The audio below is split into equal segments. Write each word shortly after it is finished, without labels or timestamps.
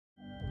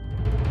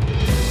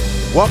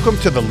Welcome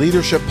to the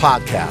Leadership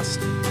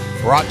Podcast,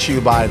 brought to you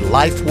by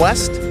Life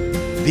West,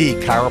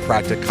 the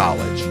chiropractic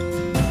college.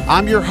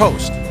 I'm your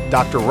host,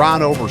 Dr.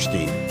 Ron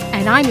Oberstein.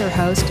 And I'm your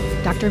host,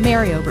 Dr.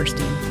 Mary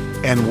Oberstein.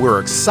 And we're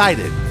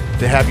excited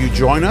to have you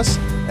join us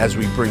as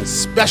we bring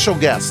special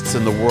guests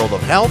in the world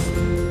of health,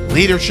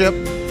 leadership,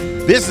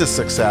 business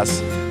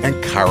success, and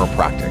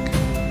chiropractic.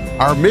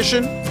 Our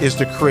mission is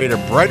to create a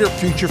brighter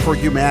future for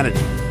humanity,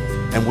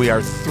 and we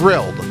are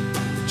thrilled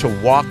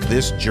to walk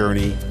this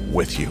journey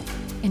with you.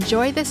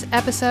 Enjoy this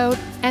episode,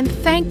 and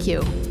thank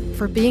you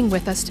for being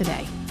with us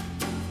today.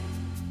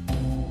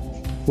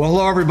 Well,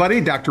 hello,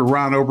 everybody. Dr.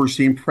 Ron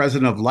Oberstein,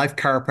 president of Life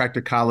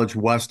Chiropractic College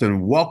West,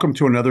 and welcome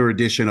to another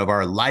edition of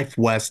our Life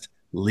West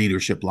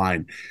Leadership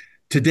Line.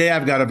 Today,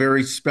 I've got a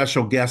very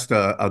special guest,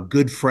 a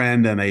good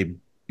friend and a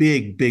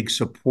big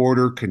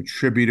supporter,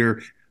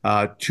 contributor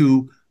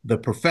to the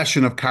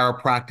profession of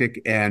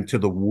chiropractic and to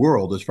the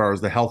world as far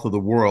as the health of the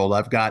world.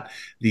 I've got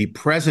the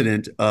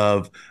president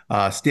of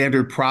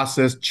Standard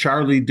Process,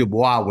 Charlie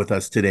Dubois, with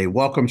us today.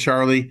 Welcome,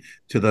 Charlie,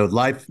 to the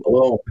Life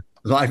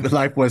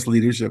West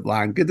Leadership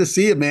Line. Good to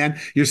see you, man.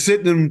 You're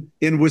sitting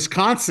in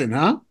Wisconsin,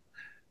 huh?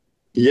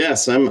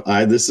 Yes,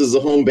 this is the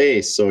home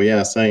base, so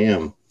yes, I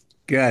am.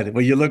 Good.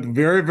 Well, you look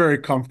very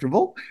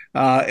comfortable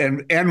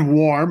and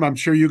warm. I'm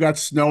sure you got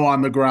snow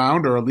on the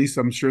ground, or at least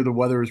I'm sure the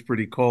weather is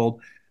pretty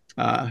cold.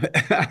 I'm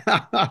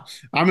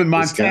in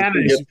Montana.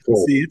 As you can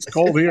see, it's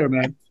cold here,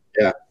 man.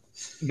 Yeah.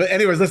 But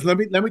anyways, listen, let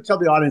me tell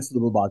the audience a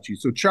little about you.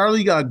 So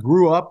Charlie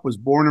was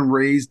born and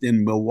raised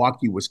in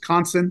Milwaukee,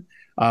 Wisconsin,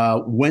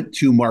 went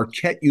to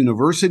Marquette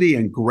University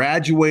and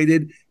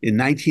graduated in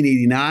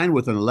 1989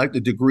 with an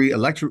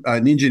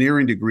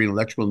engineering degree in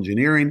electrical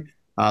engineering.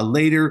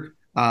 Later,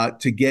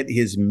 to get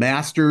his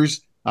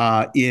master's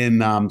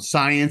in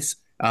science,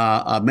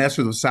 a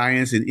master's of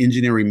science in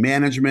engineering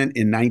management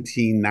in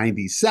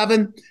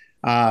 1997.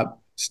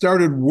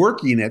 Started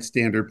working at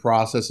Standard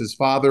Process. His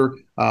father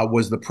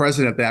was the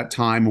president at that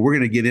time. We're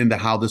going to get into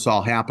how this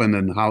all happened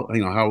and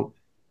how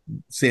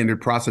Standard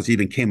Process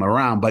even came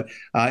around. But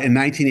in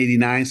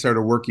 1989,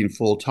 started working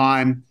full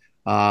time.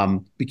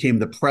 Became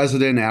the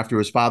president after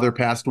his father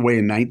passed away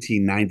in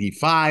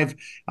 1995.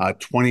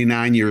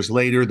 29 years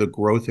later, the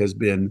growth has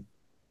been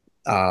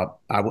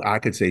I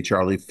could say,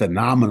 Charlie,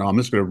 phenomenal. I'm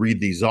just going to read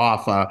these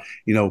off.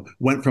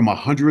 Went from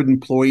 100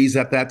 employees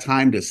at that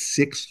time to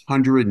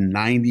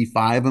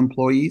 695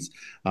 employees.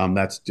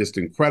 That's just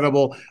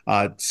incredible.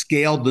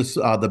 Scaled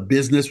the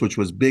business, which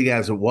was big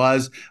as it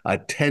was,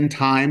 10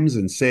 times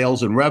in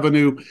sales and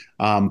revenue.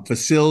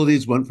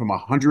 Facilities went from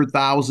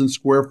 100,000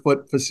 square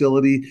foot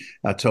facility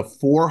to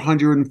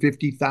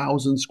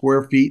 450,000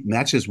 square feet. And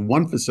that's just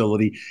one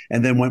facility.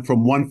 And then went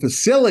from one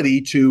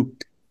facility to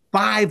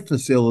 5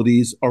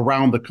 facilities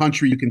around the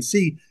country. You can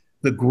see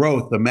the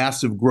growth, the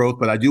massive growth,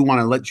 but I do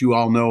want to let you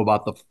all know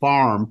about the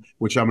farm,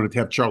 which I'm going to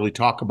have Charlie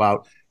talk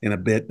about in a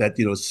bit, that,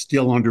 is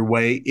still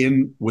underway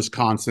in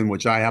Wisconsin,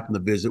 which I happened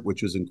to visit,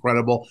 which was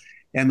incredible.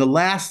 And the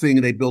last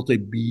thing, they built a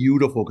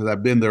beautiful, because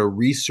I've been there,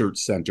 research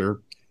center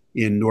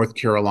in North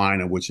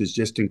Carolina, which is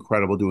just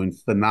incredible, doing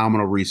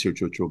phenomenal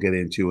research, which we'll get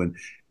into. And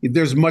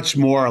there's much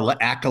more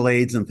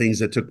accolades and things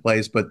that took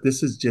place, but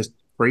this is just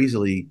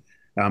crazily,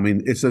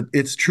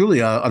 it's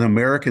truly an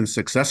American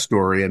success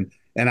story, and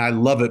I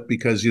love it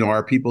because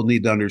our people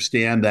need to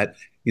understand that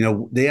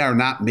they are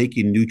not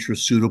making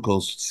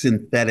nutraceuticals,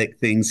 synthetic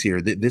things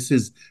here. This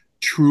is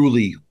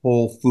truly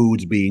whole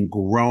foods being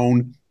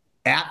grown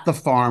at the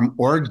farm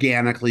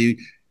organically,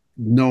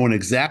 knowing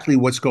exactly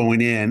what's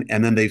going in,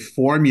 and then they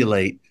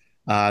formulate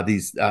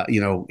these.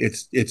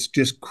 It's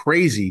just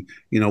crazy.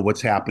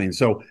 What's happening.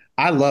 So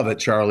I love it,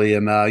 Charlie,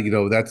 and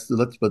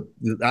but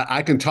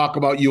I can talk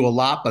about you a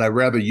lot, but I'd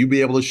rather you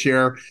be able to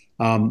share.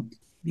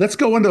 Let's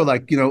go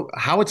into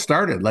how it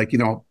started,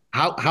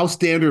 how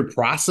Standard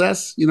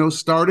Process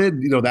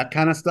started, that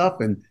kind of stuff,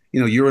 and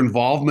your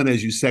involvement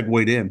as you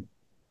segued in.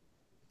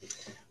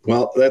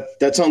 Well,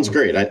 that sounds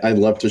great. I'd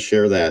love to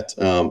share that.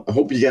 I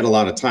hope you got a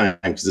lot of time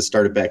because it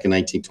started back in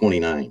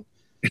 1929.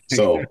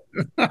 So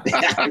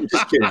I'm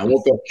just kidding. I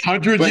won't go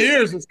 100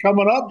 years. It's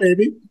coming up,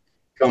 baby.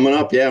 Coming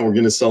up, yeah, we're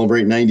going to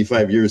celebrate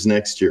 95 years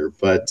next year.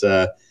 But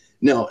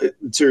no,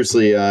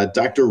 seriously,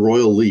 Dr.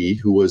 Royal Lee,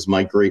 who was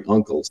my great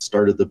uncle,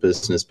 started the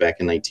business back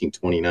in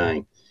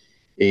 1929,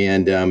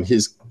 and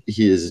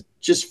he is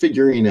just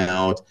figuring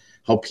out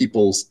how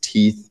people's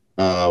teeth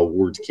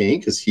were decaying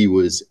because he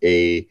was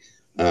a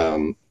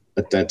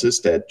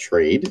dentist at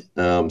trade.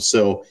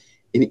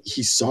 And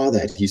he saw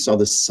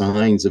the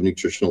signs of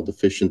nutritional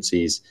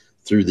deficiencies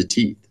through the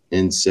teeth,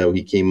 and so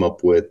he came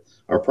up with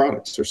our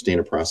products, our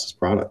Standard Process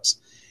products.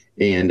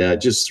 And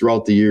just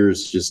throughout the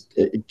years,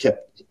 it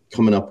kept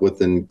coming up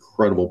with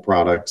incredible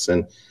products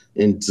and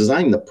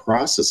designing the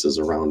processes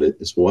around it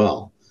as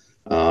well.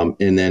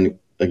 And then,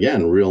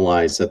 again,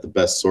 realize that the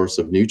best source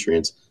of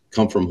nutrients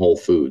come from whole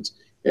foods,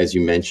 as you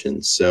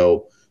mentioned.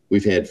 So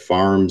we've had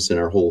farms in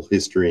our whole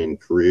history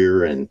and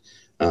career, and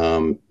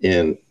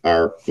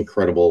our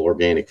incredible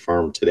organic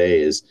farm today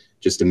is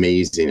just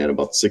amazing at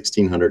about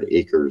 1,600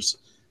 acres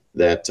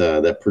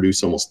that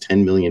produce almost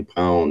 10 million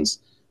pounds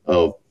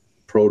of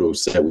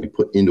produce that we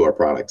put into our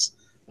products.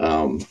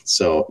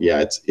 So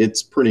yeah,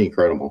 it's pretty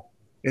incredible.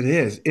 It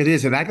is. It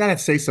is. And I got to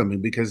say something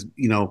because,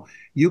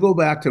 you go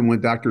back to when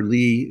Dr.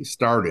 Lee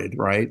started,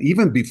 right?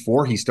 Even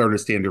before he started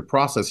Standard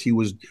Process, he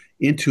was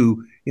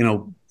into,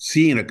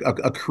 seeing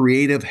a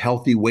creative,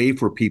 healthy way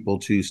for people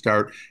to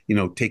start,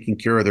 taking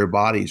care of their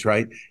bodies,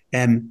 right?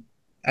 And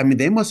I mean,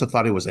 they must have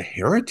thought he was a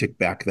heretic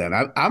back then.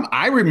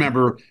 I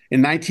remember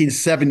in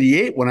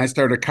 1978 when I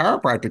started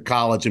chiropractic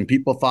college, and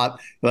people thought,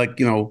 like,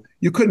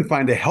 you couldn't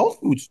find a health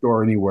food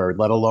store anywhere,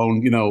 let alone,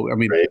 I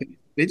mean, Right.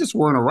 they just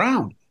weren't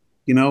around,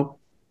 you know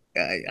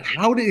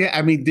how did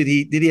I mean, did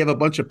he have a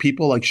bunch of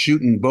people like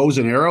shooting bows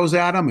and arrows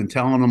at him and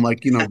telling him,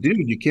 like,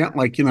 dude, you can't,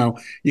 like,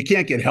 you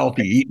can't get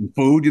healthy eating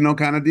food,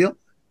 kind of deal?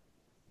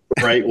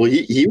 Right. Well,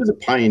 he was a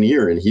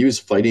pioneer, and he was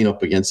fighting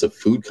up against the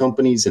food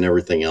companies and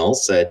everything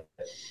else that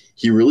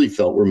he really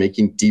felt were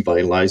making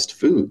devitalized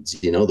foods,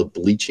 the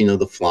bleaching of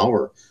the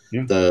flour,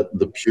 Yeah.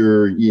 the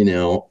pure,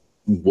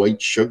 white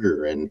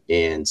sugar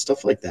and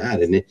stuff like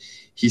that. And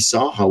he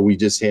saw how we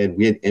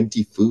had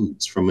empty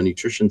foods from a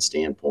nutrition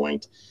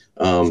standpoint.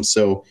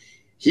 So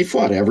he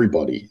fought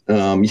everybody,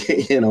 and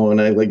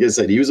like I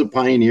said, he was a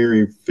pioneer.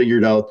 He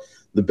figured out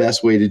the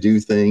best way to do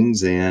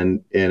things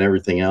and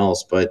everything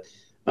else. But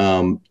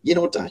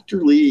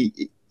Dr.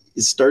 Lee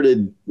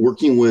started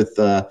working with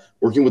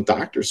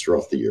doctors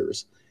throughout the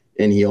years,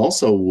 and he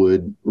also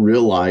would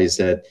realize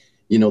that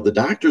the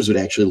doctors would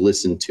actually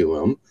listen to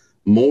him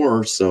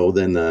more so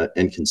than the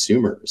end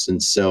consumers.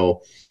 And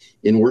so,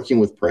 in working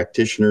with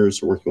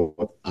practitioners, working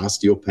with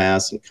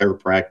osteopaths and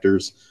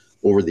chiropractors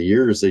over the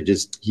years,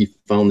 he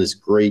found this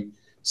great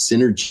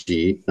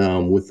synergy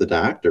with the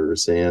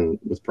doctors and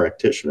with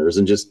practitioners,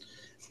 and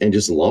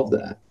just love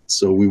that.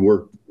 So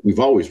we've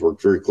always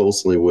worked very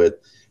closely with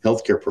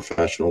healthcare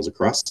professionals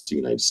across the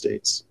United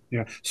States.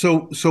 Yeah.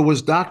 So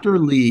was Dr.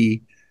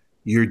 Lee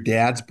your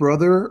dad's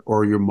brother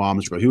or your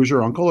mom's brother? He was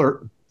your uncle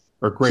or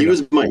great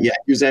uncle?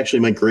 He was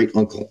actually my great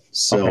uncle. Okay.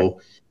 So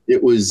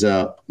it was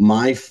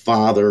my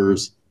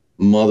father's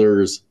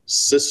mother's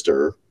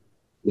sister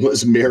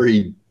was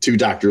married to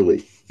Dr.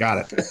 Lee.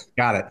 Got it.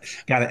 Got it.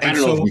 Got it. I And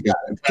don't know if so you got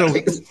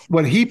it. so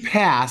when he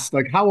passed,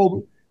 like, how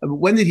old,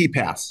 when did he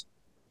pass?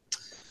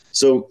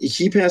 So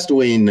he passed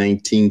away in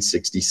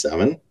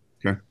 1967.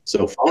 Okay.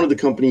 So founded the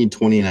company in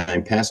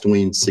 29, passed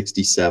away in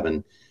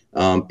 67.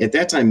 At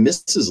that time,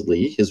 Mrs.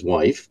 Lee, his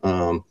wife,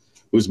 who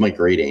was my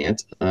great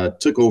aunt,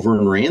 took over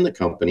and ran the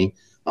company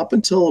up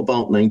until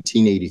about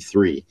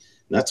 1983. And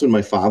that's when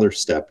my father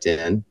stepped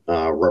in,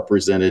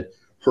 represented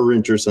her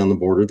interests on the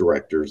board of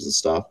directors and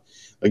stuff.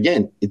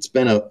 Again, it's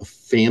been a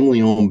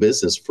family-owned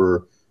business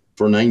for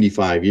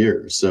 95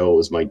 years.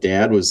 So my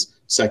dad was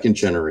second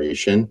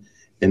generation,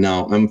 and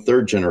now I'm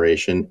third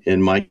generation,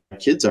 and my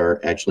kids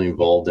are actually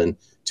involved in,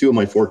 two of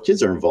my four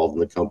kids are involved in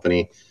the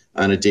company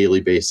on a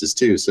daily basis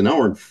too. So now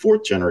we're in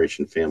fourth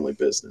generation family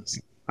business.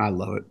 I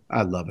love it.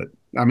 I love it.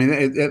 I mean,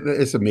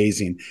 it's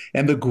amazing,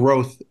 and the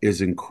growth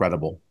is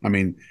incredible. I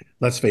mean,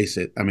 let's face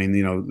it. I mean,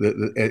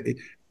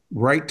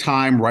 right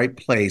time, right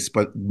place,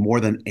 but more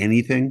than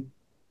anything,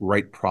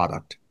 right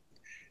product.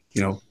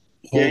 Yeah,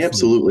 Whole food.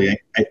 absolutely.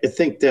 I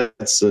think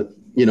that's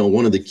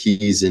one of the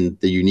keys in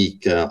the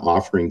unique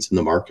offerings in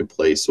the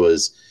marketplace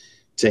was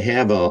to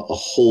have a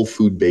whole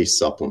food based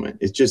supplement.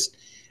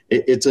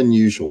 It's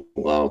unusual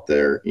out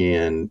there,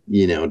 and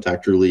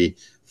Dr. Lee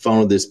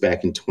founded this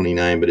back in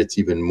 29, but it's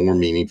even more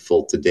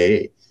meaningful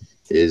today,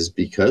 is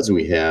because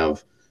we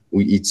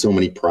eat so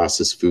many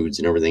processed foods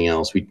and everything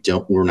else.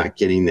 We're not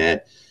getting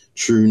that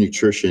true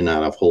nutrition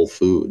out of whole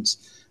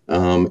foods.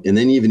 And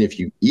then even if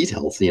you eat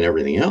healthy and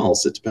everything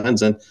else, it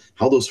depends on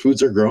how those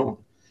foods are grown.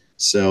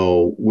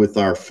 So with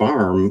our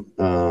farm,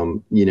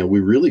 we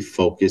really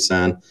focus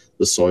on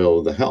the soil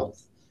of the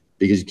health,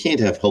 because you can't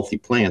have healthy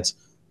plants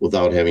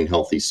without having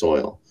healthy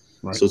soil.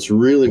 Right. So it's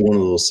really one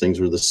of those things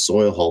where the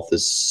soil health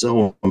is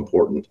so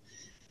important,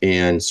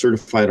 and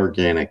certified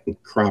organic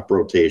and crop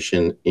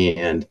rotation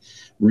and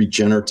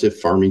regenerative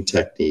farming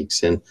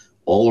techniques and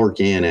all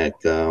organic.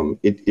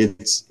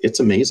 It's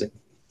amazing.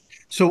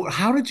 So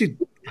how'd you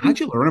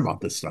learn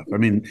about this stuff? I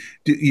mean,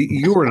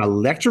 you were an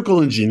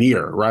electrical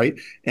engineer, right?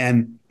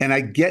 And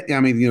I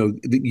mean,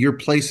 your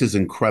place is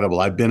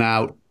incredible. I've been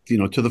out,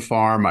 to the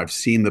farm. I've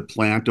seen the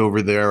plant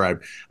over there.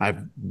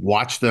 I've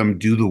watched them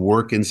do the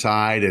work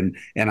inside and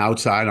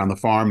outside on the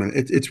farm. And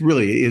it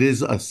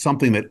is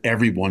something that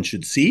everyone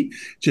should see,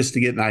 just to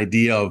get an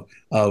idea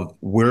of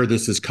where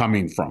this is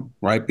coming from,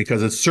 right?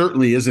 Because it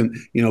certainly isn't,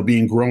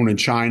 being grown in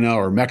China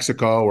or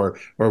Mexico or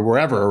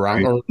wherever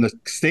around, Right. or in the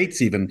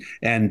States even,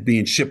 and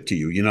being shipped to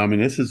you. I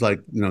mean, this is like,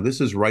 this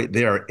is right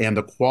there. And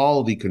the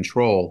quality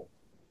control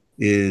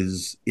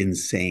is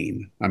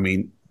insane. I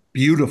mean,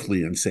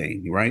 beautifully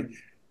insane, right?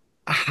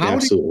 How do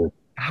Absolutely.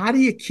 how do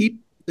you keep,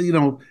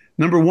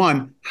 number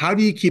one, how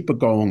do you keep it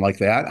going like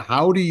that?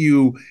 How do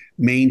you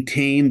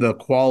maintain the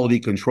quality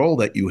control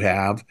that you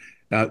have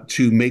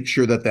to make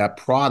sure that that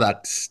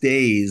product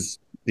stays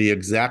the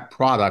exact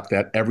product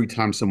that every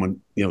time someone,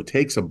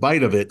 takes a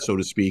bite of it, so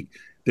to speak,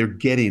 they're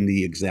getting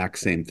the exact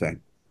same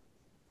thing.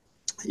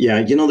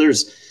 Yeah,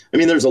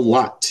 there's a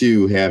lot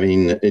to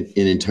having an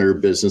entire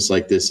business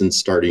like this and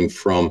starting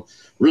from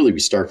really, we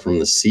start from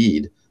the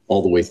seed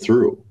all the way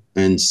through.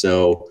 And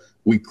so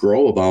we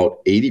grow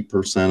about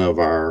 80% of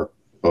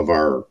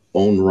our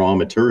own raw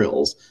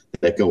materials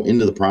that go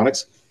into the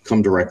products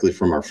come directly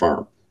from our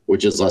farm,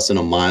 which is less than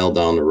a mile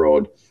down the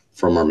road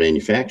from our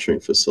manufacturing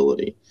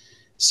facility.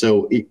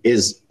 So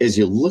as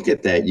you look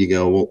at that, you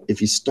go, well,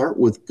 if you start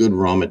with good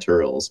raw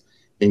materials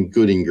and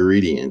good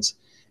ingredients,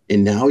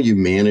 and now you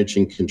manage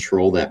and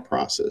control that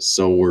process.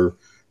 So we're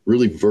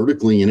really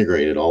vertically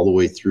integrated all the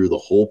way through the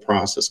whole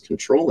process,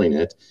 controlling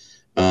it,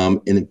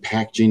 and then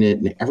packaging it,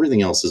 and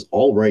everything else is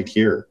all right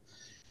here.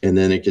 And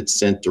then it gets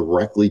sent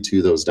directly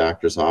to those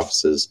doctors'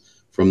 offices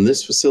from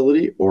this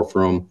facility or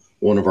from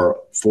one of our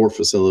 4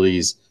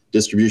 facilities,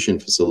 distribution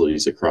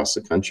facilities across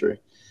the country.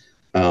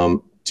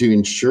 To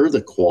ensure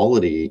the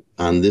quality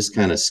on this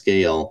kind of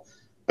scale,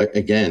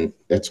 again,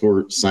 that's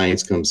where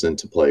science comes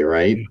into play,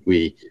 right?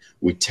 We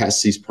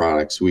test these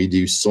products. We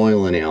do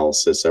soil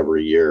analysis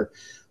every year.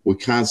 We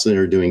constantly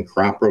are doing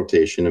crop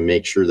rotation to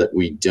make sure that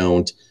we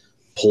don't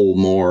pull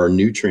more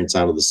nutrients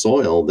out of the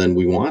soil than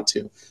we want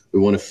to. We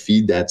want to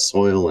feed that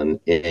soil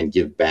and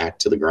give back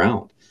to the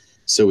ground.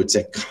 So it's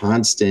a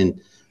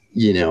constant,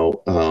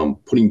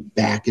 putting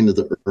back into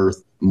the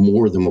earth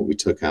more than what we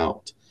took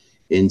out.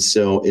 And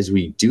so as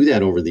we do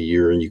that over the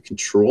year and you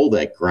control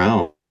that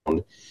ground,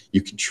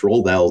 you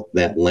control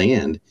that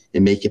land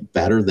and make it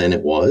better than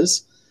it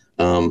was,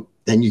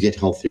 then you get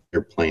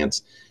healthier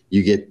plants.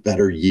 You get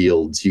better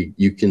yields.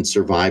 You can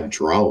survive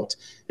drought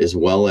as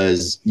well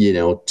as,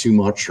 too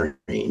much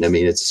rain. I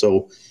mean,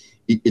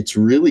 it's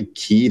really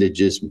key to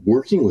just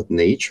working with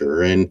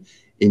nature and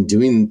in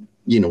doing,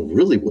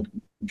 really what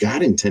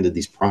God intended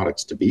these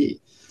products to be,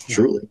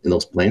 truly, and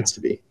those plants to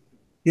be.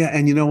 Yeah,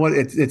 and you know what?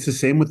 It's the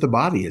same with the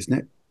body, isn't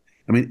it?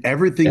 I mean,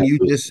 everything you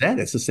Absolutely. just said,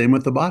 it's the same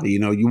with the body.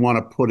 You want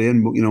to put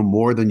in,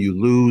 more than you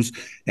lose,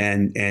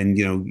 and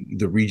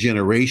the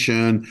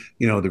regeneration,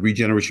 the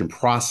regeneration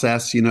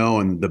process,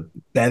 and the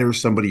better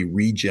somebody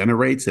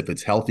regenerates, if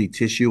it's healthy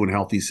tissue and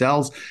healthy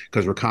cells,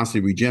 because we're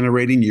constantly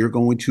regenerating, you're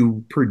going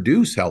to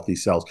produce healthy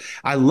cells.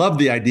 I love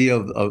the idea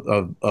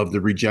of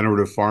the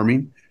regenerative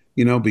farming,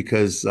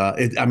 because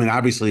I mean,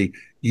 obviously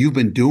you've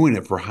been doing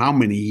it for how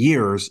many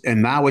years,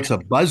 and now it's a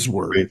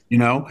buzzword.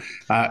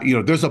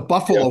 Right. There's a Yeah.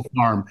 buffalo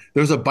farm,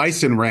 there's a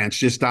bison ranch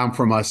just down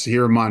from us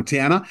here in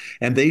Montana,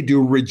 and they do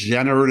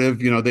regenerative.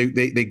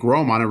 They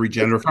grow them on a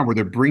regenerative farm where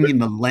they're bringing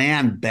the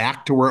land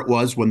back to where it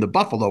was when the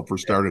buffalo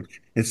first started.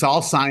 It's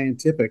all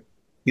scientific,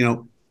 you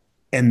know,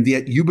 and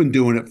yet you've been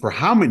doing it for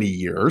how many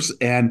years?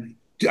 And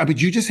I mean,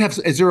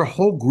 is there a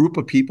whole group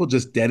of people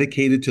just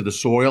dedicated to the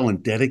soil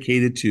and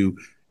dedicated to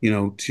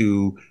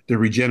the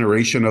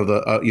regeneration of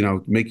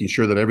making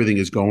sure that everything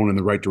is going in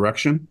the right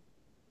direction?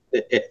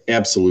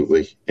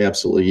 Absolutely,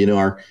 absolutely.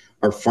 Our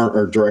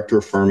director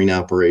of farming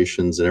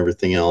operations and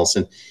everything else,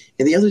 and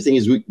the other thing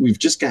is we've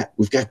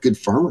got good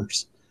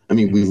farmers. I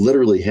mean, we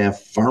literally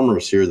have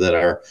farmers here that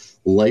are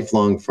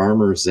lifelong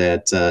farmers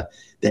that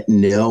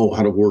know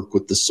how to work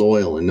with the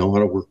soil and know how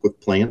to work with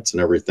plants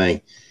and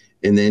everything,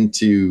 and then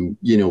to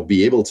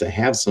be able to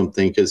have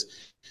something, because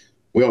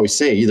we always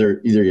say either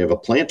you have a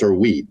plant or a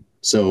weed.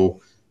 So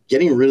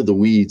getting rid of the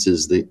weeds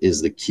is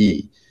the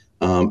key.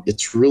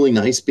 It's really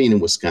nice being in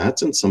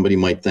Wisconsin. Somebody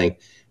might think,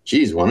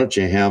 geez, why don't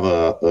you have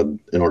an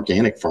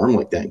organic farm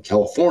like that in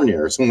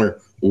California or somewhere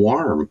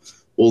warm?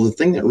 Well, the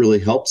thing that really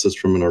helps us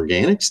from an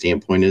organic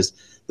standpoint is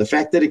the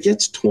fact that it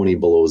gets 20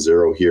 below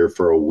zero here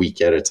for a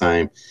week at a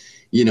time.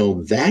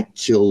 That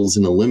kills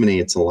and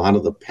eliminates a lot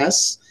of the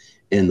pests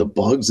and the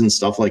bugs and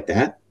stuff like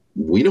that.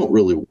 We don't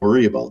really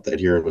worry about that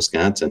here in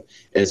Wisconsin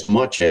as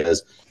much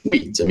as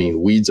weeds. I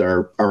mean, weeds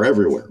are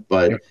everywhere,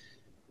 but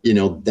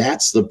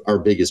that's our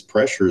biggest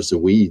pressure is the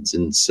weeds.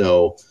 And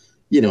so,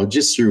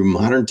 just through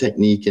modern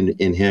technique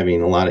and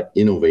having a lot of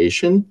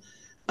innovation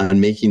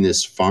on making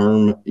this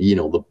farm,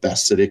 the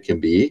best that it can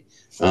be,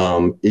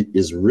 it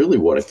is really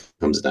what it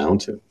comes down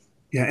to.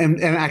 Yeah,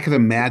 and I can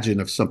imagine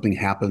if something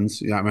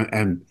happens, I mean,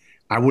 and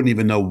I wouldn't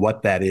even know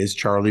what that is,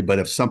 Charlie, but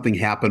if something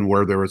happened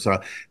where there was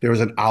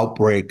an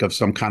outbreak of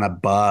some kind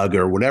of bug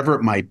or whatever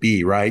it might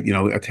be, right?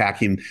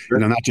 Attacking, Sure.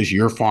 not just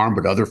your farm,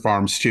 but other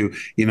farms too,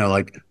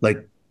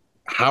 like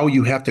how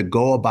you have to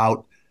go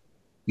about,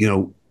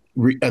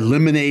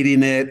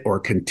 eliminating it or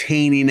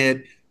containing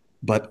it,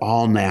 but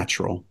all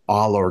natural,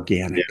 all Yeah.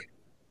 organic.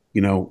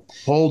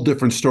 Whole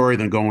different story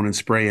than going and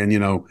spraying,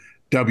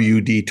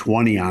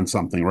 WD-20 on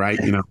something, right?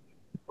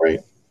 Right.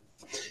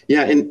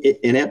 Yeah,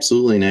 and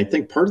absolutely. And I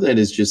think part of that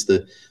is just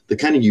the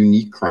kind of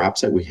unique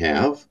crops that we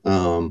have.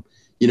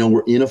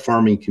 We're in a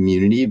farming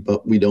community,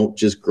 but we don't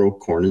just grow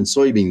corn and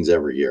soybeans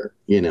every year,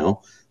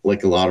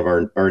 like a lot of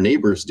our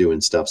neighbors do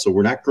and stuff. So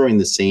we're not growing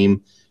the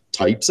same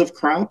types of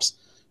crops.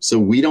 So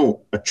we don't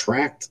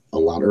attract a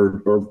lot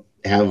or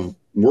have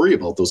worry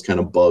about those kind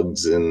of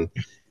bugs and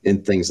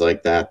things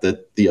like that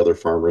the other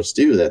farmers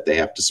do that they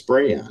have to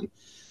spray on.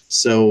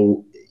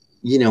 So,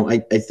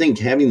 I think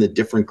having the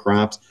different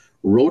crops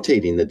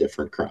rotating the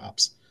different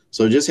crops.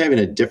 So just having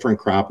a different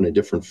crop in a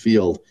different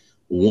field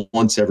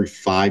once every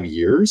 5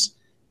 years,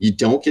 you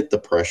don't get the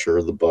pressure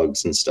of the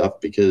bugs and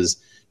stuff, because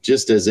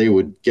just as they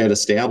would get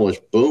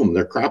established, boom,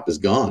 their crop is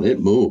gone. It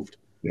moved.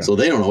 Yeah. So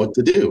they don't know what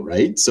to do,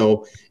 right?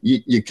 So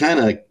you kind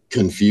of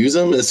confuse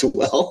them as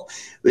well.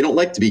 They don't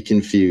like to be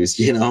confused,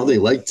 They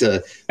like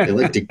to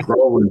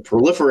grow and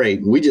proliferate.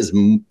 And we just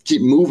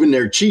keep moving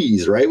their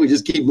cheese, right? We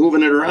just keep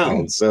moving it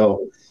around.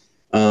 So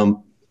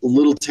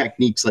little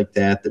techniques like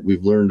that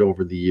we've learned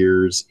over the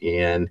years,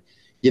 and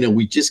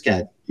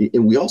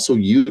we also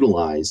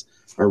utilize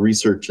our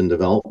research and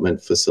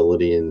development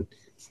facility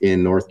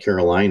in North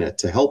Carolina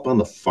to help on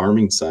the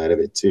farming side of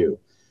it too.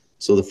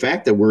 So the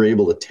fact that we're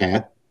able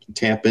to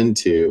tap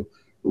into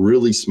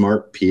really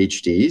smart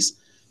PhDs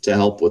to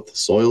help with the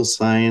soil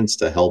science,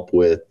 to help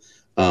with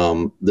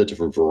the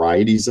different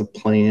varieties of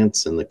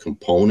plants and the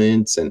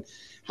components and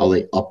how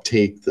they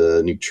uptake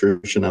the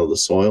nutrition out of the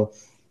soil,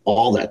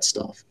 all that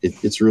stuff.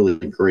 It's really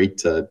great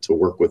to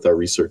work with our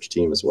research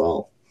team as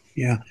well.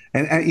 Yeah.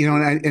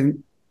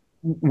 And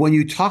when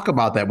you talk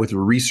about that with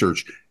your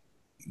research,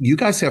 you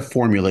guys have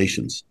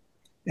formulations,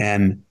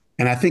 and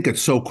I think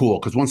it's so cool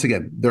because, once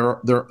again,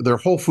 they're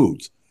whole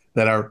foods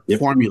that are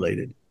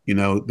formulated.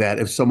 That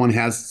if someone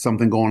has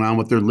something going on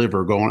with their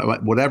liver,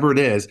 whatever it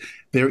is,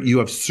 you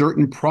have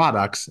certain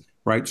products,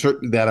 right?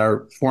 Certain that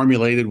are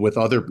formulated with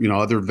other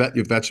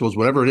vegetables,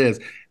 whatever it is,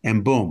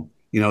 and boom,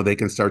 they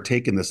can start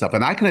taking this stuff.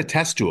 And I can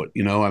attest to it.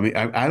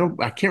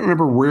 I can't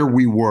remember where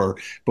we were,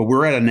 but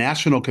we're at a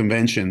national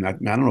convention. I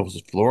don't know if it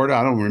was Florida.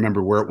 I don't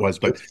remember where it was,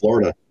 but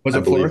Florida. Was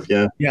it Florida?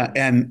 Yeah. Yeah.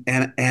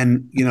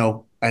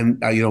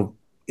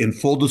 In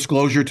full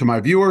disclosure to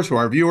our viewers,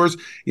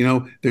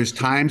 there's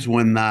times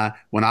when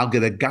I'll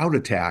get a gout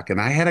attack, and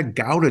I had a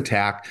gout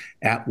attack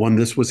when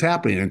this was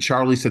happening. And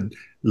Charlie said,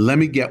 "Let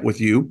me get with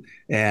you."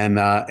 And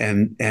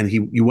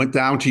you went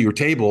down to your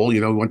table,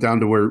 went down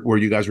to where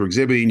you guys were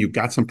exhibiting. You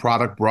got some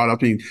product brought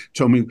up, and he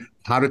told me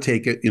how to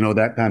take it,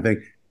 that kind of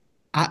thing.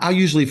 I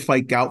usually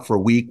fight gout for a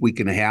week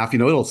and a half.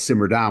 It'll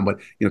simmer down, but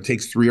it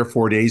takes 3 or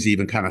 4 days to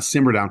even kind of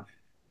simmer down.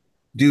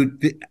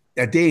 Dude,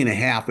 a day and a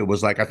half, it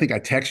was like, I think I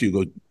text you,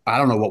 go, I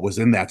don't know what was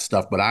in that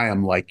stuff, but I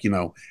am like,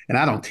 and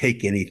I don't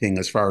take anything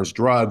as far as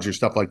drugs or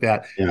stuff like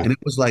that. Yeah. And it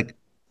was like,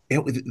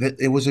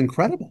 it was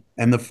incredible.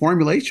 And the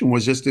formulation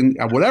was just in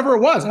whatever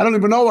it was. I don't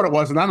even know what it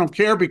was. And I don't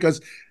care, because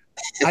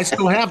I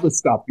still have the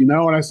stuff, and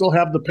I still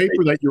have the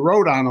paper that you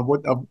wrote on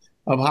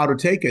of how to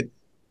take it.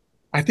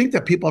 I think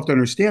that people have to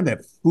understand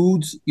that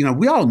foods,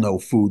 we all know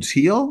foods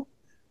heal.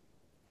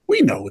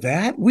 We know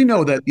that. We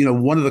know that,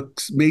 one of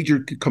the major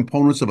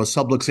components of a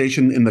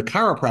subluxation in the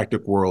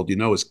chiropractic world,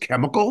 is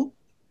chemical.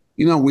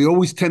 We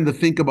always tend to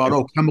think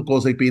about,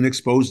 chemicals like being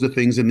exposed to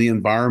things in the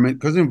environment,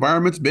 because the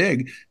environment's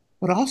big,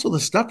 but also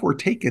the stuff we're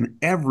taking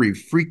every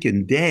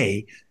freaking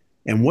day.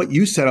 And what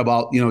you said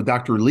about,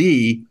 Dr.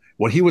 Lee,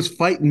 what he was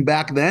fighting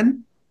back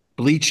then,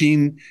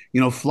 bleaching,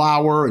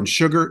 flour and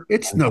sugar,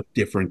 it's no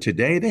different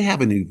today. They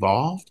haven't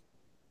evolved.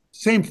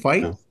 Same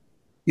fight.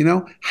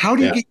 How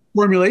do you get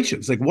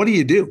formulations? Like, what do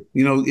you do?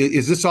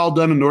 Is this all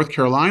done in North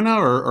Carolina,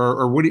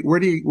 or where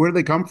do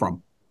they come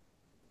from?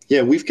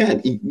 Yeah, we've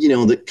got,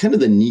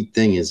 the neat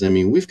thing is,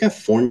 we've got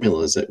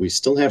formulas that we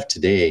still have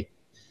today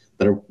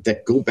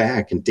that go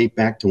back and date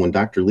back to when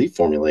Dr. Lee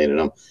formulated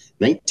them,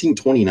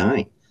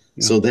 1929.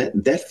 Yeah. So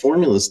that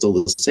formula is still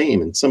the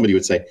same. And somebody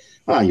would say,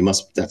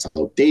 that's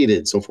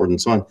outdated, so forth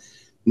and so on.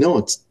 No,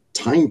 it's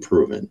time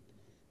proven.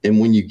 And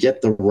when you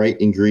get the right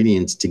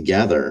ingredients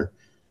together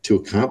to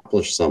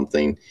accomplish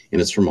something,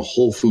 and it's from a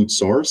whole food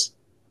source,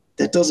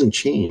 that doesn't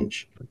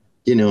change.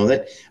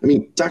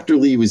 Dr.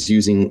 Lee was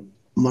using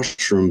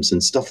mushrooms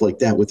and stuff like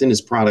that within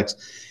his products,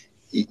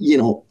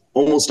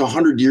 almost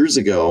 100 years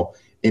ago.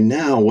 And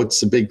now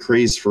what's the big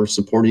craze for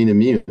supporting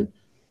immune?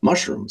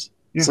 Mushrooms.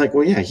 Yeah. It's like,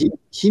 well, yeah,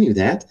 he knew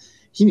that.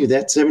 He knew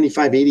that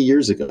 75, 80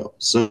 years ago.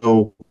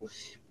 So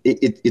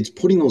it's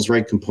putting those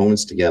right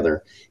components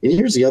together. And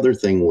here's the other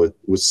thing with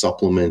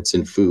supplements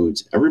and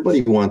foods.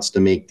 Everybody wants to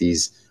make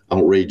these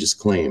outrageous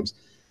claims.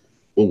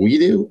 What we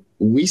do,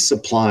 we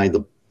supply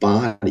the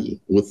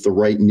body with the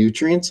right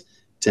nutrients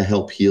to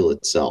help heal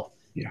itself.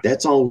 Yeah.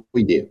 That's all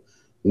we do.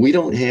 We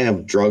don't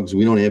have drugs.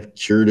 We don't have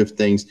curative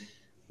things.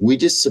 We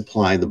just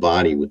supply the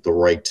body with the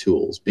right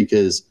tools,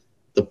 because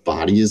the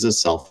body is a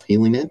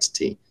self-healing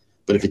entity.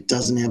 But if it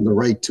doesn't have the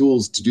right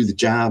tools to do the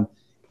job,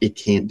 it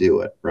can't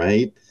do it,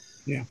 right?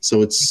 Yeah.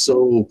 So it's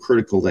so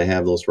critical to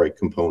have those right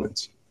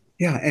components.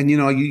 Yeah. And,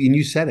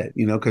 you said it,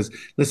 because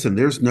listen,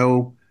 there's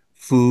no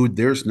food,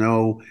 there's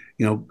no,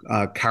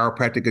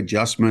 chiropractic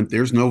adjustment,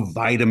 there's no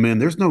vitamin,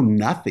 there's no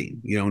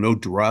nothing, no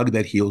drug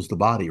that heals the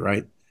body,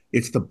 right?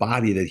 It's the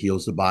body that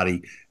heals the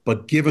body.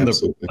 But given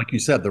like you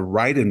said, the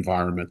right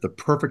environment, the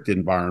perfect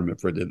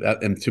environment for that.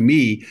 And to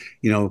me,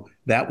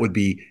 that would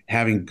be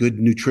having good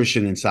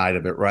nutrition inside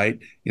of it, right?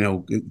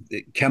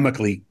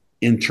 Chemically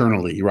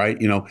internally, right?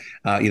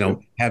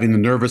 Having the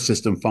nervous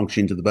system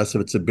function to the best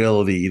of its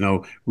ability,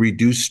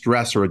 reduce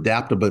stress or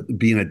adaptive,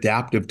 being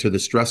adaptive to the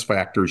stress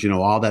factors,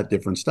 all that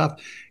different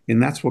stuff.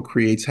 And that's what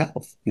creates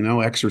health,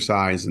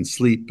 exercise and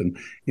sleep. And,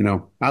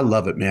 I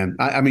love it, man.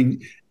 I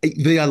mean,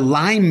 the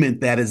alignment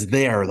that is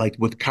there, like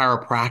with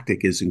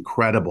chiropractic, is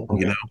incredible.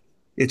 Okay.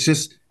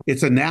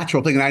 It's a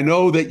natural thing. And I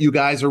know that you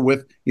guys are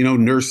with,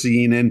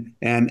 nursing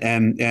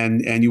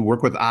and you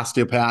work with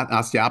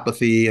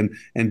osteopathy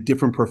and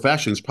different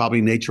professions,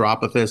 probably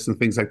naturopathists and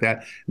things like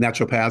that,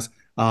 naturopaths.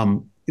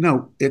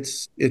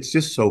 It's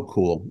just so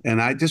cool.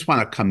 And I just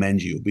want to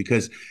commend you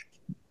because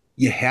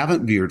you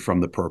haven't veered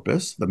from the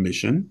purpose, the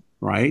mission,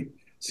 right?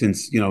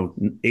 Since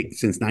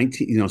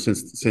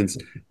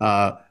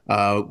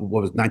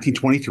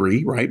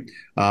 1923, right?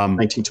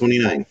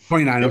 1929.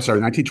 29, I'm Yep. sorry,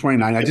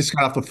 1929. I Yep. just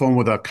got off the phone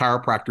with a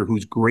chiropractor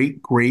whose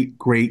great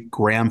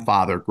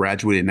grandfather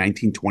graduated in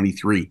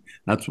 1923.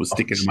 That's what's Oh,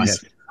 sticking in my head.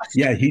 geez.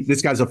 Yeah,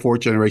 this guy's a fourth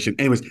generation.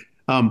 Anyways,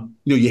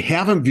 you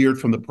haven't veered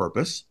from the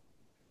purpose.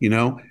 You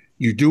know,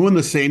 you're doing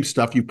the same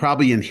stuff. You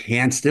probably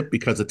enhanced it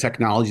because of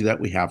technology that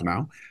we have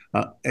now.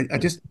 I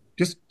just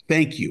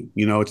thank you.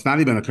 It's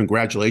not even a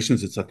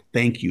congratulations; it's a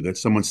thank you that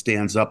someone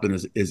stands up and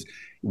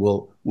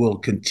will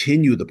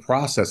continue the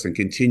process and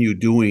continue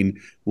doing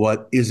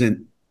what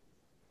isn't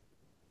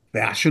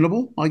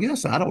fashionable. I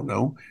guess I don't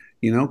know.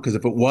 Because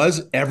if it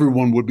was,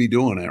 everyone would be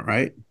doing it,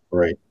 right?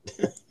 Right.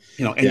 And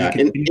you Yeah. And,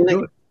 continue to and I,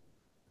 do it.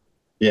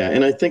 yeah,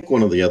 and I think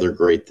one of the other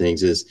great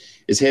things is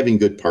having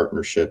good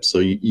partnerships. So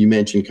you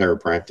mentioned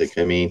chiropractic.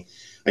 I mean,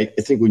 I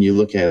think when you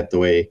look at the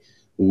way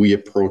we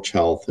approach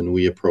health and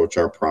we approach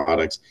our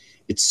products,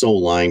 it's so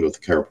aligned with the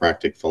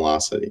chiropractic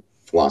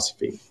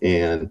philosophy.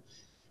 And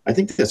I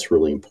think that's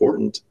really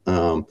important.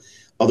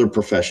 Other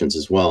professions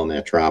as well,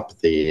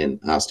 naturopathy and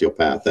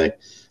osteopathic,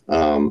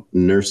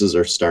 nurses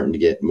are starting to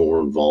get more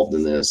involved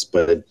in this.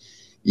 But,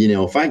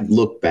 if I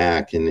look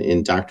back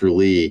and Dr.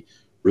 Lee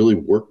really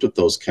worked with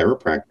those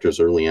chiropractors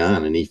early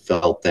on, and he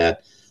felt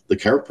that the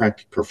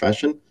chiropractic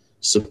profession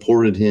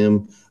supported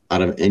him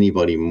out of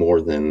anybody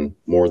more than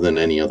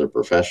any other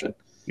profession.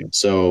 Yeah.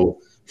 So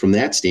from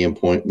that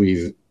standpoint,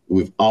 we've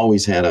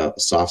always had a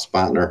soft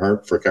spot in our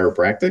heart for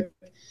chiropractic,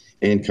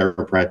 and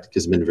chiropractic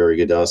has been very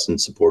good to us and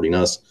supporting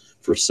us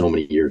for so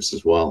many years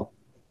as well.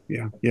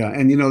 Yeah, yeah,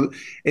 and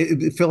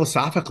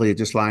philosophically, it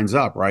just lines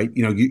up, right?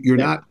 Yeah,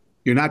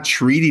 You're not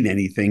treating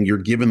anything. You're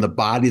giving the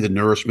body the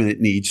nourishment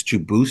it needs to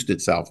boost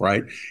itself,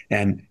 right?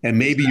 And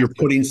maybe you're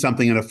exactly. putting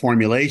something in a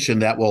formulation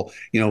that will,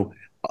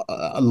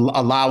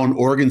 allow an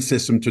organ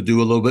system to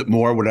do a little bit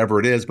more, whatever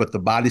it is, but the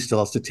body still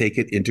has to take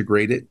it,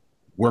 integrate it,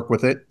 work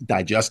with it,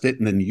 digest it,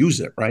 and then use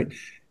it, right?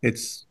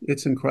 It's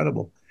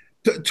incredible.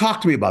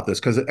 Talk to me about this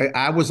because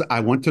I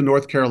went to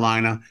North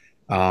Carolina.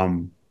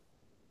 Um,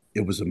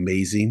 it was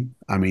amazing.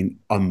 I mean,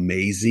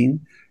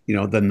 amazing.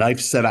 The knife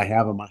set I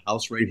have in my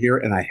house right here,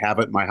 and I have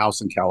it in my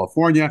house in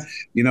California.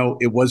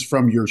 It was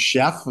from your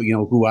chef,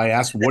 who I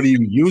asked, "What are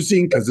you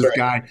using?" Because That's this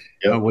right.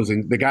 guy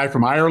Yep. the guy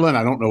from Ireland.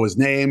 I don't know his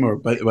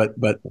name,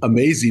 but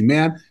amazing,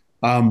 man.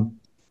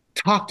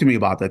 Talk to me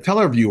about that. Tell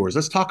our viewers.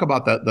 Let's talk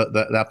about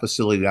that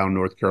facility down in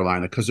North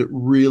Carolina because it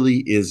really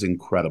is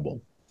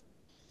incredible.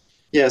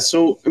 Yeah,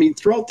 so I mean,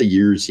 throughout the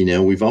years,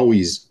 we've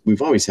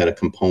always had a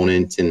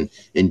component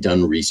and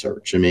done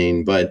research. I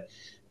mean, but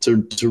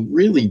to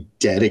really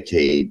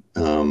dedicate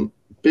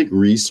big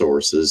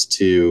resources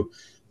to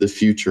the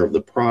future of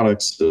the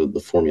products,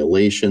 the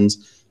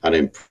formulations, how to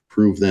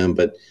improve them,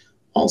 but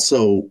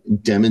also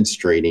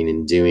demonstrating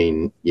and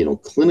doing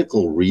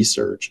clinical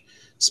research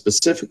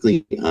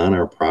specifically on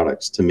our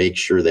products to make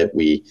sure that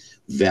we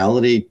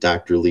validate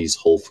Dr. Lee's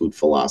whole food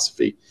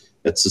philosophy.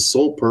 That's the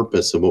sole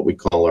purpose of what we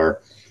call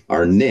our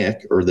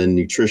NIC, or the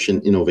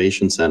Nutrition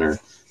Innovation Center,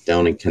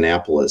 down in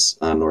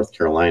Kannapolis, North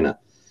Carolina.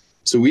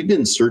 So we've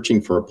been searching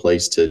for a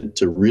place to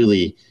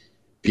really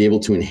be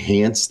able to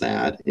enhance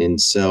that. And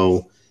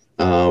so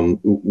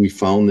we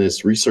found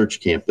this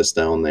research campus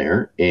down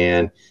there,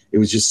 and it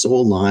was just so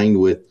aligned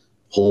with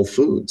whole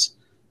foods.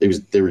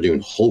 They were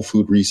doing whole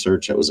food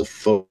research. That was a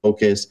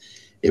focus.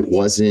 It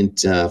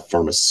wasn't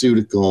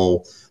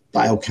pharmaceutical,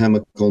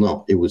 biochemical.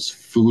 No, it was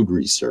food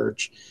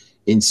research.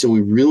 And so we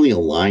really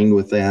aligned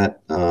with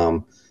that.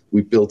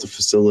 We built a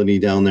facility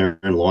down there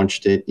and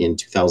launched it in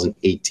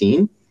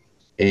 2018.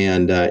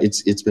 And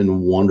it's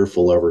been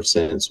wonderful ever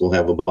since. We'll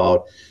have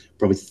about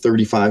probably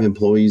 35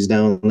 employees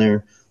down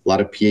there, a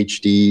lot of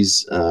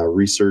PhDs,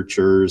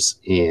 researchers,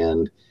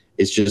 and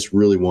it's just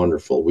really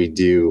wonderful. We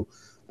do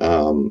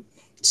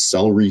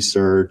cell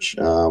research.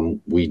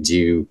 We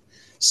do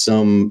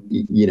some,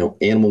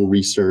 animal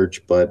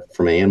research, but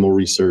from animal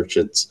research,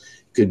 it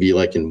could be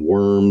like in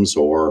worms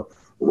or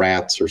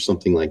rats or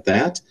something like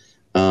that.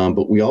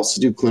 But we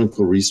also do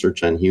clinical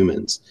research on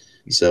humans.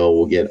 So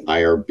we'll get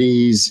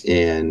IRBs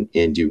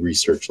and do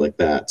research like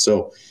that.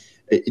 So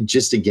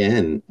just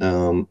again,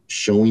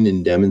 showing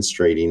and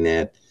demonstrating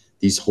that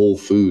these whole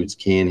foods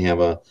can have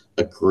a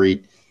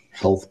great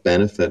health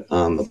benefit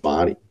on the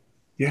body.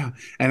 Yeah,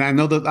 and I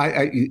know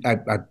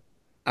that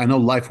I know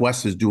Life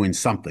West is doing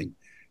something.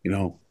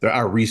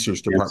 our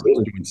research department is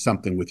Absolutely. doing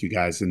something with you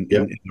guys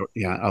Yep.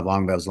 yeah,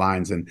 along those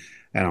lines. And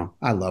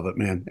I love it,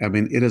 man. I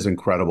mean, it is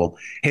incredible.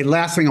 Hey,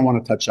 last thing I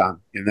want to touch on,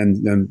 and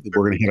then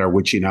we're going to hit our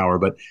witching hour,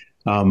 but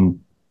um,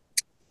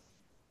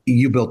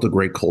 you built a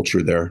great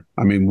culture there.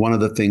 I mean, one of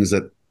the things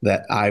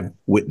that I've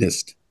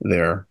witnessed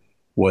there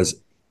was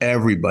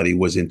everybody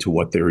was into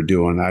what they were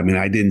doing. I mean,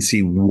 I didn't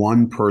see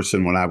one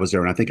person when I was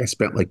there, and I think I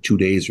spent like 2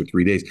 days or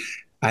 3 days.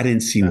 I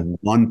didn't see Yeah.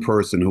 one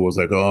person who was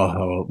like,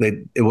 oh,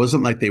 it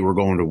wasn't like they were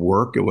going to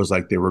work. It was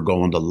like they were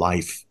going to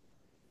life,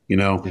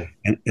 Yeah.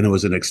 and it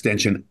was an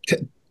extension.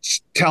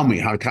 Tell me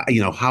how'd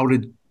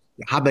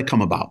that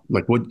come about?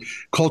 Like what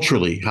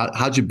culturally,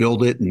 how'd you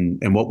build it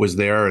and what was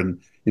there? And,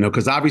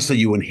 because obviously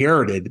you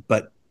inherited,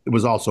 but it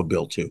was also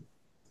built too.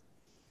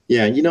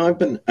 Yeah, I've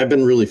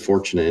been really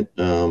fortunate.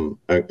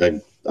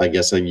 I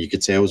guess you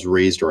could say I was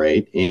raised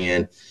right,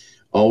 and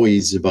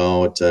always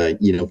about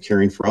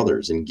caring for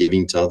others and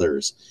giving to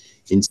others,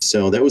 and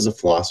so that was a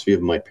philosophy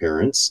of my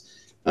parents.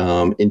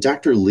 And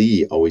Dr.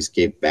 Lee always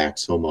gave back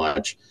so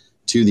much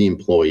to the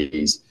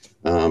employees,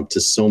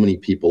 to so many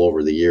people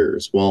over the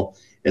years. Well,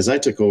 as I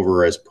took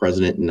over as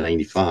president in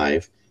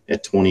 '95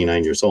 at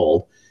 29 years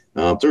old,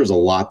 there was a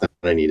lot that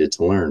I needed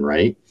to learn,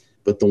 right?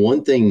 But the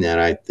one thing that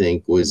I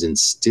think was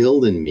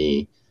instilled in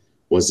me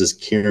was this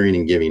caring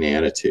and giving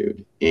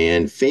attitude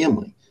and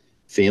family.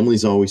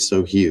 Family's always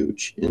so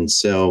huge. And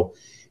so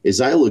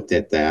as I looked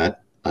at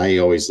that, I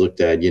always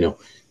looked at,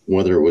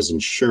 whether it was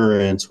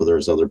insurance, whether it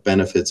was other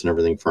benefits and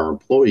everything for our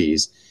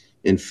employees,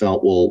 and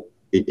felt, well,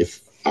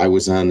 if I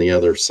was on the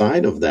other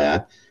side of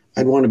that,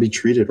 I'd want to be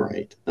treated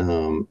right.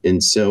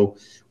 And so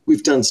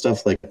we've done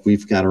stuff like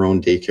we've got our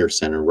own daycare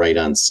center right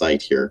on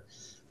site here.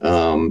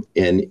 And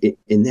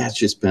that's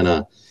just been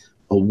a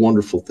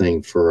wonderful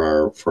thing for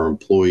our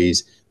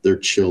employees, their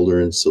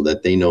children, so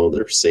that they know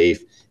they're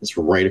safe. It's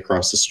right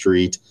across the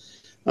street,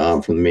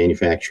 from the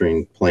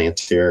manufacturing plant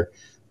here.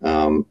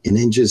 And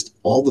then just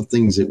all the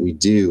things that we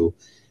do,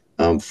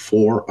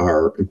 for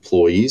our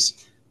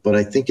employees. But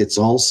I think it's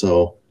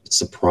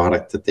a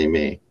product that they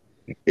make.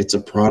 It's a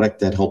product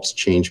that helps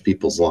change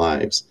people's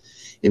lives.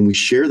 And we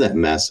share that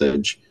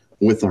message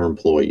with our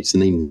employees,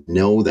 and they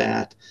know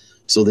that.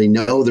 So they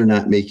know they're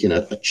not making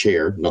a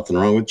chair. Nothing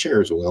wrong with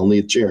chairs. We all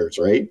need chairs,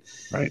 right?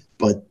 Right.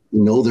 But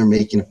they're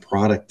making a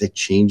product that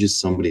changes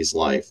somebody's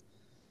life.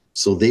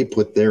 So they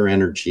put their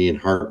energy and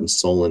heart and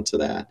soul into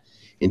that.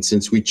 And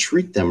since we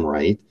treat them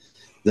right,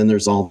 then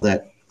there's all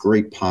that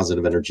great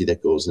positive energy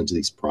that goes into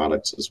these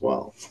products as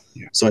well.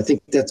 Yeah. So I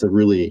think that's a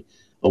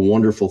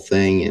wonderful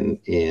thing.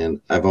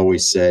 And I've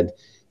always said,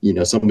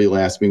 somebody will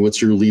ask me,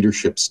 what's your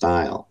leadership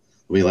style?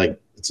 I'll be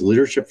like, it's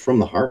leadership from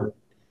the heart.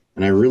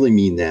 And I really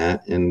mean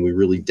that. And we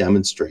really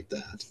demonstrate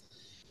that.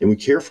 And we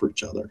care for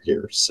each other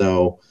here.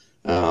 So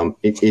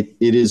it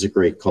is a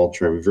great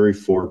culture. I'm very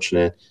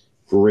fortunate,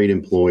 great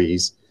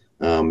employees,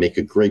 make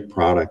a great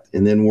product,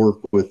 and then work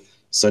with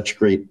such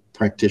great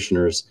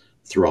practitioners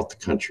throughout the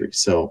country.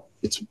 So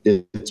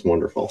it's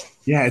wonderful.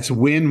 Yeah. It's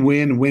win,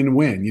 win, win,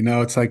 win.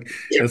 It's like,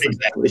 Yeah, it's like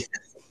exactly.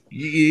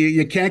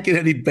 you can't get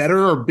any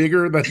better or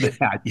bigger than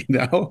that.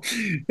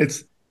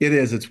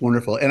 It's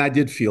wonderful. And I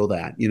did feel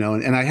that,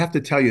 and I have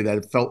to tell you that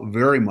it felt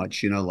very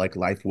much, like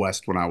Life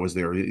West when I was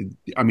there.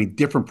 I mean,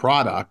 different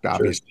product, Sure.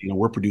 obviously,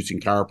 we're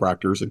producing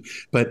chiropractors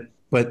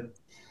but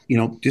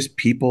just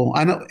people.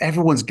 I know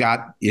everyone's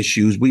got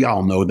issues. We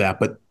all know that,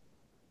 but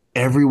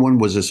everyone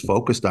was just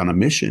focused on a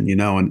mission,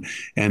 and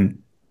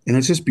and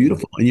it's just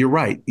beautiful. And you're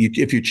right.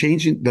 If you're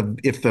changing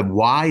if the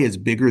why is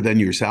bigger than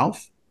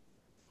yourself,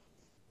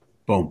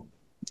 boom,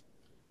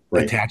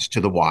 Right. attached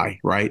to the why,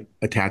 right?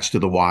 Attached to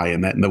the why,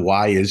 and the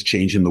why is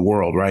changing the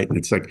world, right? And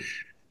it's like,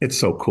 it's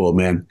so cool,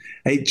 man.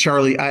 Hey,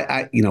 Charlie,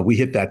 we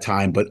hit that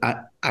time, but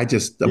I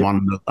just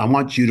Yep. I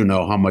want you to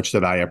know how much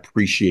that I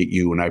appreciate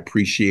you, and I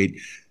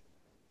appreciate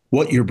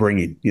what you're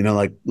bringing,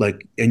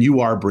 and you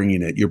are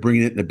bringing it. You're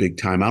bringing it in a big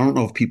time. I don't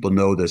know if people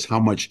know this, how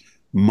much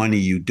money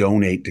you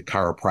donate to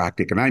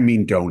chiropractic, and I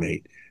mean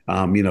donate.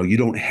 You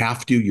don't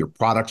have to. Your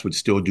products would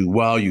still do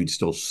well. You'd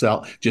still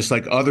sell, just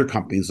like other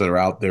companies that are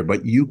out there.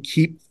 But you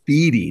keep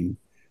feeding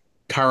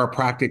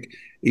chiropractic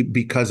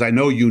because I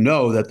know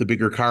that the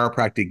bigger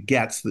chiropractic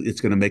gets, it's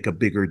going to make a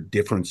bigger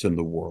difference in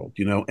the world.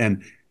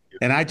 And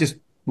I just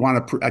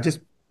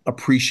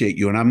appreciate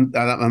you. And I'm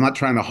not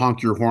trying to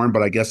honk your horn,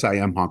 but I guess I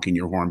am honking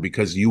your horn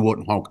because you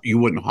wouldn't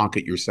honk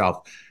it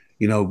yourself.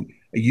 You know,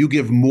 you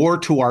give more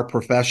to our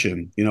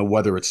profession,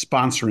 whether it's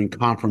sponsoring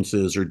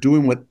conferences or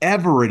doing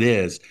whatever it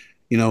is,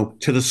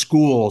 to the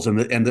schools and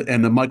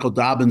the Michael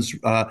Dobbins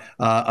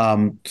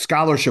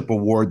scholarship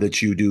award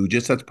that you do.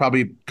 Just that's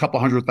probably a couple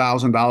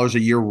 $100,000 a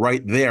year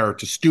right there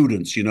to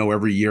students,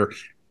 every year.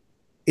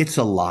 It's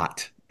a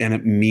lot, and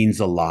it means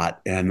a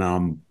lot.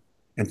 And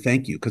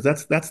thank you, because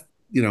that's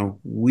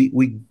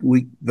we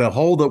the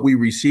whole that we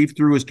receive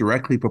through is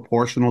directly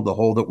proportional to the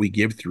whole that we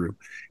give through.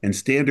 And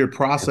standard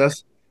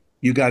process,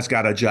 you guys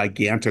got a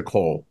gigantic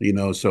hole,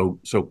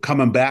 so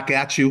coming back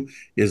at you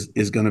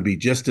is going to be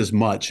just as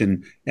much.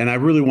 And I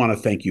really want to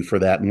thank you for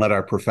that and let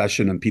our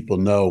profession and people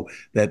know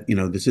that,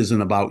 this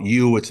isn't about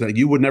you. It's not,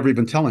 you would never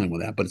even tell anyone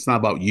that, but it's not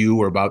about you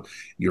or about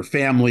your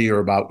family or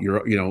about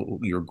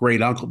your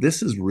great uncle.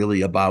 This is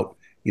really about,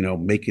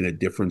 making a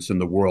difference in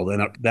the world.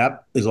 And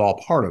that is all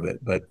part of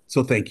it. But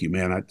so thank you,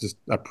 man. I just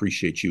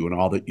appreciate you and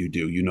all that you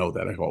do. You know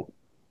that, I hope.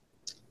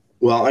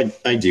 Well,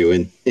 I do.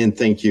 And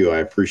thank you. I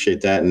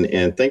appreciate that.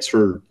 And thanks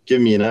for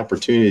giving me an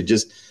opportunity to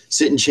just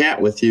sit and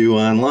chat with you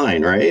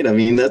online. Right. I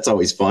mean, that's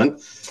always fun.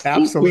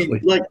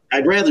 Absolutely.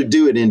 I'd rather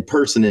do it in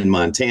person in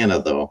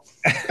Montana, though.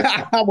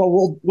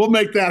 Well, we'll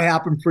make that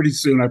happen pretty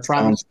soon. I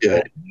promise. Sounds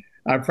good.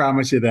 I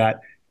promise you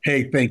that.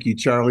 Hey, thank you,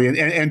 Charlie.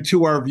 And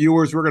to our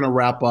viewers, we're going to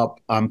wrap up.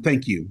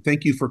 Thank you.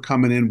 Thank you for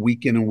coming in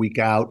and week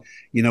out.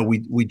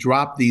 We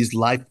drop these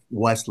Life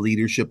West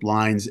leadership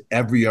lines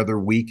every other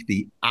week.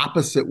 The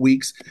opposite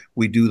weeks,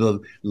 we do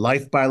the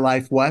Life by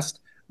Life West.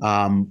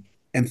 And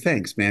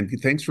thanks, man.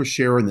 Thanks for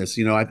sharing this.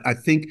 I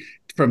think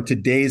from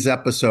today's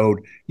episode,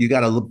 you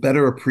got a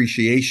better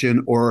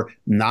appreciation or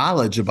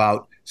knowledge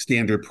about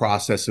Standard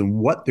Process and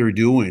what they're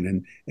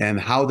doing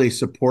and how they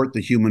support the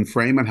human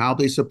frame and how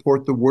they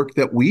support the work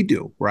that we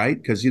do,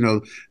 right? Because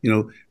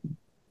when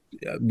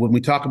we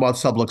talk about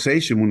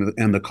subluxation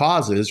and the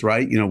causes,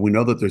 right, we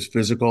know that there's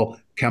physical,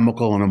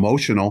 chemical, and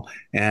emotional,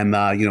 and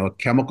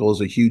chemical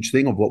is a huge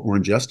thing of what we're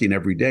ingesting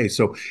every day.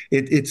 So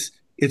it's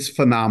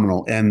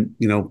phenomenal, and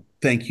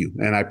thank you,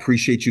 and I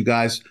appreciate you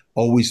guys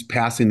always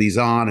passing these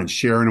on and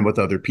sharing them with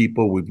other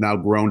people. We've now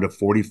grown to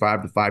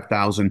 45 to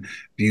 5,000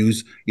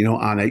 views,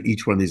 on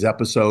each one of these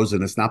episodes.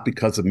 And it's not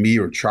because of me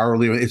or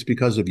Charlie, it's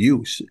because of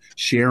you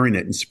sharing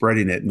it and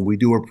spreading it. And we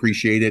do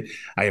appreciate it.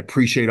 I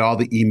appreciate all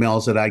the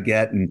emails that I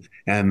get.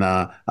 And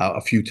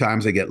a few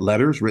times I get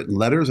written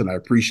letters, and I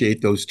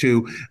appreciate those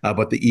too.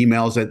 But the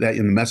emails and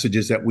the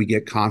messages that we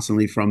get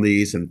constantly from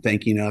these and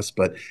thanking us.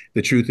 But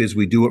the truth is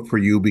we do it for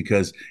you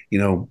because,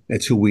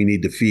 it's who we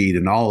need to feed,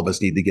 and all of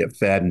us need to get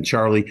fed. And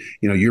Charlie,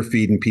 you're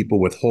feeding people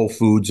with whole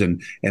foods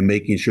and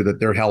making sure that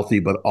they're healthy,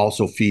 but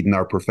also feeding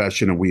our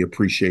profession. And we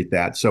appreciate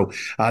that. So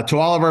to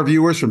all of our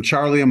viewers, from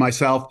Charlie and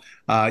myself,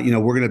 we're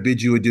going to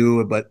bid you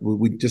adieu, but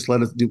we just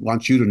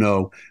want you to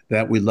know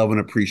that we love and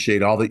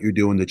appreciate all that you're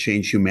doing to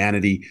change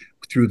humanity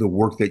through the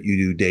work that you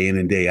do day in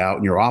and day out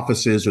in your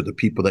offices or the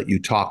people that you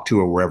talk to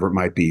or wherever it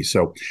might be.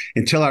 So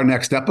until our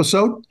next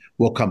episode,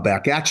 we'll come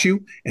back at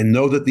you, and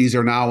know that these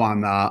are now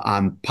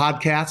on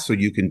podcasts, so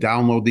you can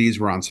download these.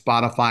 We're on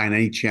Spotify and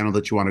any channel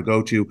that you want to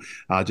go to.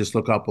 Just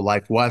look up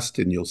Life West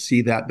and you'll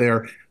see that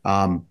there.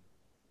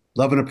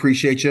 Love and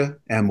appreciate you,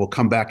 and we'll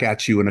come back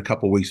at you in a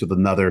couple of weeks with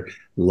another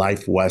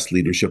Life West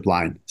leadership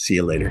line. See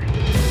you later.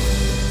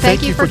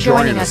 Thank you for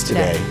joining us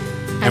today,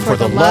 and for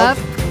the love,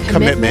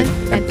 commitment,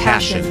 and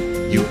passion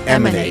you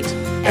emanate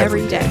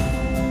every day.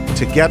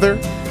 Together,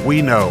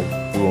 we know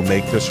we will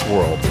make this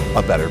world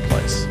a better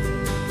place.